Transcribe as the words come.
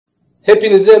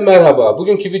Hepinize merhaba.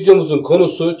 Bugünkü videomuzun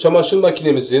konusu çamaşır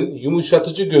makinemizin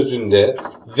yumuşatıcı gözünde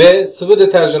ve sıvı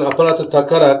deterjan aparatı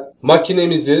takarak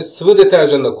makinemizi sıvı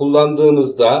deterjanla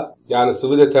kullandığınızda, yani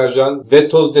sıvı deterjan ve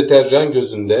toz deterjan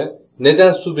gözünde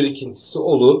neden su birikintisi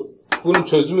olur? Bunun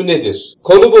çözümü nedir?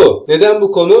 Konu bu. Neden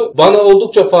bu konu? Bana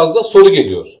oldukça fazla soru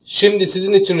geliyor. Şimdi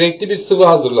sizin için renkli bir sıvı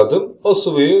hazırladım. O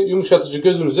sıvıyı yumuşatıcı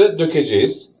gözünüze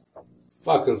dökeceğiz.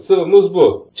 Bakın sıvımız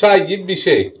bu. Çay gibi bir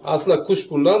şey. Aslında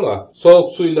kuşburnu ama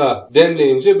soğuk suyla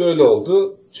demleyince böyle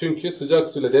oldu. Çünkü sıcak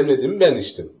suyla demlediğimi ben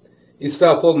içtim.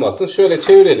 İsraf olmasın. Şöyle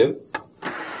çevirelim.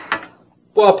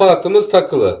 Bu aparatımız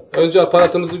takılı. Önce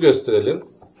aparatımızı gösterelim.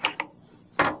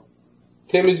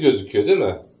 Temiz gözüküyor değil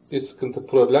mi? Bir sıkıntı,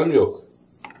 problem yok.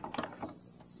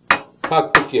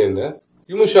 Taktık yerine.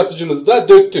 Yumuşatıcımızı da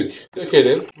döktük.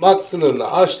 Dökelim. Max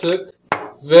sınırını açtık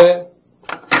ve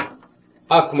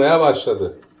akmaya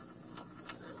başladı.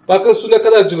 Bakın su ne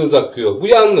kadar cılız akıyor. Bu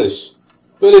yanlış.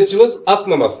 Böyle cılız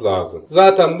akmaması lazım.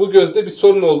 Zaten bu gözde bir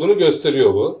sorun olduğunu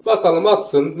gösteriyor bu. Bakalım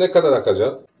aksın, ne kadar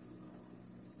akacak.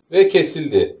 Ve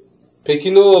kesildi.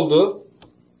 Peki ne oldu?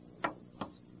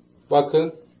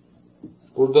 Bakın.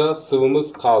 Burada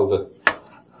sıvımız kaldı.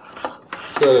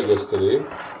 Şöyle göstereyim.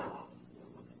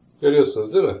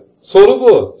 Görüyorsunuz değil mi? Soru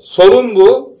bu. Sorun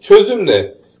bu. Çözüm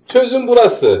ne? Çözüm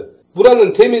burası.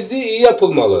 Buranın temizliği iyi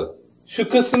yapılmalı. Şu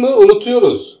kısmı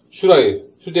unutuyoruz. Şurayı.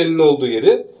 Şu delinin olduğu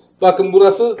yeri. Bakın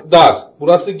burası dar.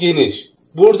 Burası geniş.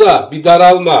 Burada bir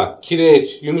daralma,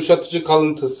 kireç, yumuşatıcı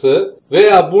kalıntısı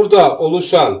veya burada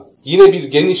oluşan yine bir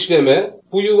genişleme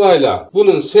bu yuvayla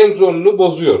bunun senkronunu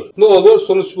bozuyor. Ne oluyor?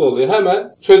 Sonuç bu oluyor.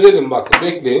 Hemen çözelim bakın.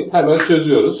 Bekleyin. Hemen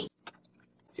çözüyoruz.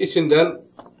 İçinden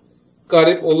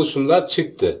garip oluşumlar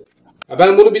çıktı.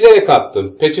 Ben bunu bilerek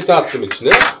attım. Peçete attım içine.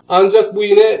 Ancak bu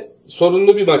yine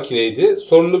sorunlu bir makineydi.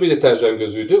 Sorunlu bir deterjan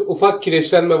gözüydü. Ufak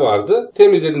kireçlenme vardı.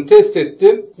 Temizledim, test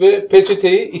ettim ve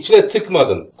peçeteyi içine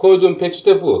tıkmadım. Koyduğum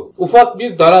peçete bu. Ufak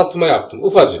bir daraltma yaptım.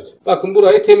 Ufacık. Bakın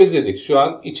burayı temizledik. Şu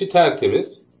an içi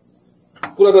tertemiz.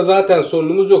 Burada zaten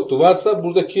sorunumuz yoktu. Varsa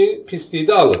buradaki pisliği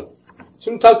de alın.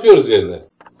 Şimdi takıyoruz yerine.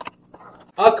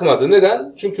 Akmadı.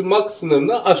 Neden? Çünkü max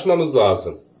sınırını aşmamız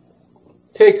lazım.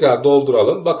 Tekrar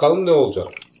dolduralım. Bakalım ne olacak.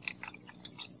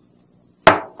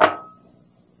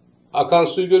 Akan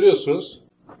suyu görüyorsunuz.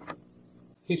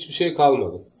 Hiçbir şey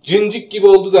kalmadı. Cincik gibi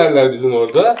oldu derler bizim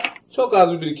orada. Çok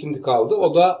az bir birikinti kaldı.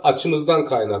 O da açımızdan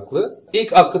kaynaklı.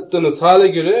 İlk akıttığımız hale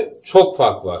göre çok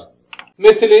fark var.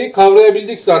 Meseleyi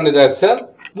kavrayabildik zannedersem.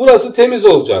 Burası temiz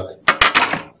olacak.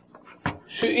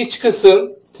 Şu iç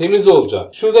kısım temiz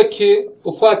olacak. Şuradaki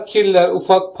ufak kirler,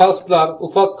 ufak paslar,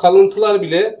 ufak kalıntılar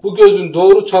bile bu gözün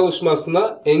doğru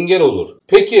çalışmasına engel olur.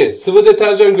 Peki sıvı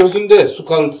deterjan gözünde su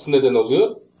kalıntısı neden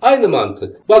oluyor? Aynı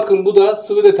mantık. Bakın bu da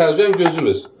sıvı deterjan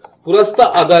gözümüz. Burası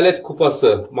da adalet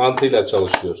kupası mantığıyla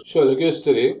çalışıyor. Şöyle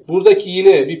göstereyim. Buradaki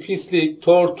yine bir pislik,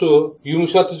 tortu,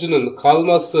 yumuşatıcının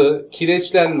kalması,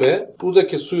 kireçlenme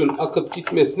buradaki suyun akıp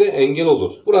gitmesine engel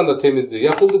olur. Buranın da temizliği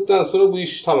yapıldıktan sonra bu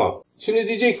iş tamam. Şimdi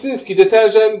diyeceksiniz ki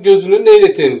deterjan gözünü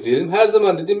neyle temizleyelim? Her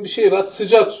zaman dediğim bir şey var.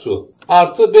 Sıcak su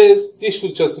artı bez, diş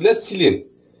fırçasıyla silin.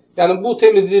 Yani bu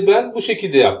temizliği ben bu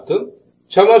şekilde yaptım.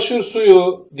 Çamaşır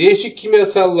suyu, değişik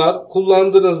kimyasallar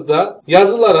kullandığınızda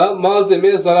yazılara,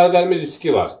 malzemeye zarar verme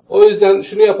riski var. O yüzden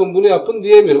şunu yapın, bunu yapın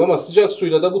diyemiyorum ama sıcak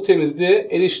suyla da bu temizliğe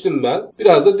eriştim ben.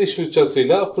 Biraz da diş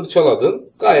fırçasıyla fırçaladım.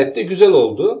 Gayet de güzel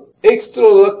oldu. Ekstra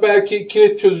olarak belki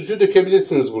kireç çözücü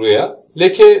dökebilirsiniz buraya.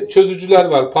 Leke çözücüler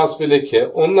var, pas ve leke.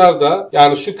 Onlar da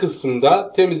yani şu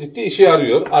kısımda temizlikte işe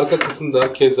yarıyor. Arka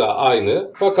kısımda keza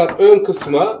aynı. Fakat ön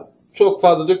kısma çok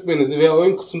fazla dökmenizi veya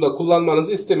ön kısımda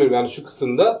kullanmanızı istemiyorum, yani şu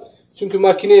kısımda. Çünkü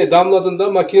makineye damladığında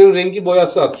makinenin rengi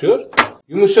boyası atıyor.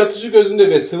 Yumuşatıcı gözünde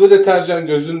ve sıvı deterjan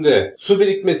gözünde su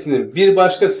birikmesinin bir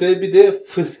başka sebebi de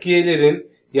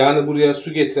fıskiyelerin, yani buraya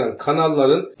su getiren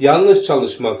kanalların yanlış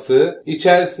çalışması,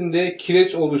 içerisinde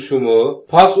kireç oluşumu,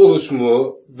 pas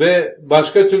oluşumu ve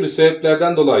başka türlü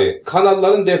sebeplerden dolayı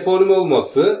kanalların deforme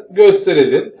olması.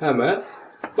 Gösterelim hemen.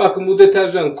 Bakın bu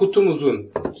deterjan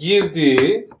kutumuzun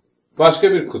girdiği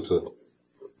başka bir kutu.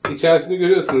 İçerisini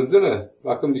görüyorsunuz değil mi?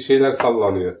 Bakın bir şeyler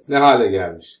sallanıyor. Ne hale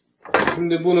gelmiş.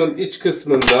 Şimdi bunun iç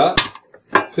kısmında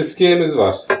fıskiyemiz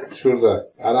var.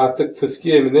 Şurada. Yani artık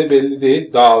fıskiye mi ne belli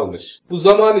değil, dağılmış. Bu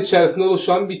zaman içerisinde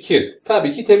oluşan bir kir.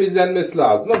 Tabii ki temizlenmesi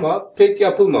lazım ama pek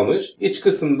yapılmamış. İç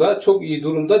kısımda çok iyi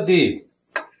durumda değil.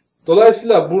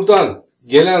 Dolayısıyla buradan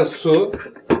gelen su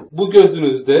bu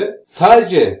gözünüzde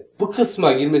sadece bu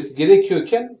kısma girmesi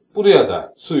gerekiyorken buraya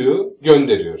da suyu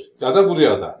gönderiyor. Ya da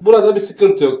buraya da. Burada bir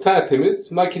sıkıntı yok.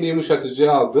 Tertemiz. Makine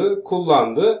yumuşatıcıyı aldı,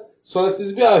 kullandı. Sonra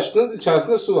siz bir açtınız,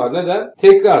 içerisinde su var. Neden?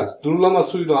 Tekrar durulama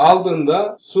suyunu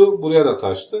aldığında su buraya da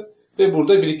taştı. ve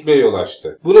burada birikmeye yol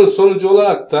açtı. Bunun sonucu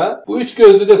olarak da bu üç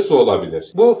gözlü de su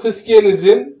olabilir. Bu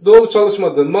fıskiyenizin doğru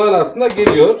çalışmadığı manasına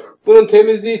geliyor. Bunun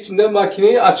temizliği için de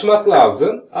makineyi açmak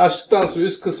lazım. Açtıktan sonra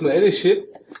üst kısmına erişip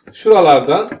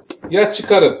şuralardan ya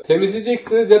çıkarıp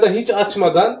temizleyeceksiniz ya da hiç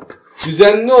açmadan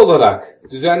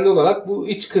düzenli olarak bu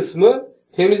iç kısmı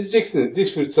temizleyeceksiniz.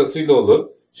 Diş fırçasıyla olur.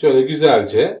 Şöyle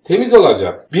güzelce temiz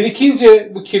olacak.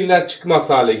 Birikince bu kirler çıkmaz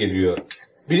hale geliyor.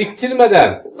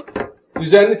 Biriktirmeden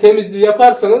düzenli temizliği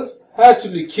yaparsanız her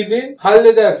türlü kirli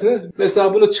halledersiniz.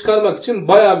 Mesela bunu çıkarmak için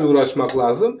bayağı bir uğraşmak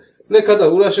lazım. Ne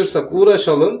kadar uğraşırsak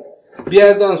uğraşalım bir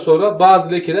yerden sonra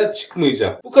bazı lekeler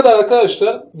çıkmayacak. Bu kadar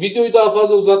arkadaşlar. Videoyu daha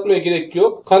fazla uzatmaya gerek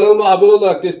yok. Kanalıma abone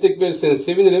olarak destek verirseniz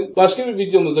sevinirim. Başka bir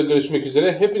videomuzda görüşmek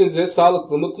üzere. Hepinize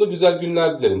sağlıklı, mutlu, güzel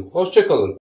günler dilerim. Hoşça kalın.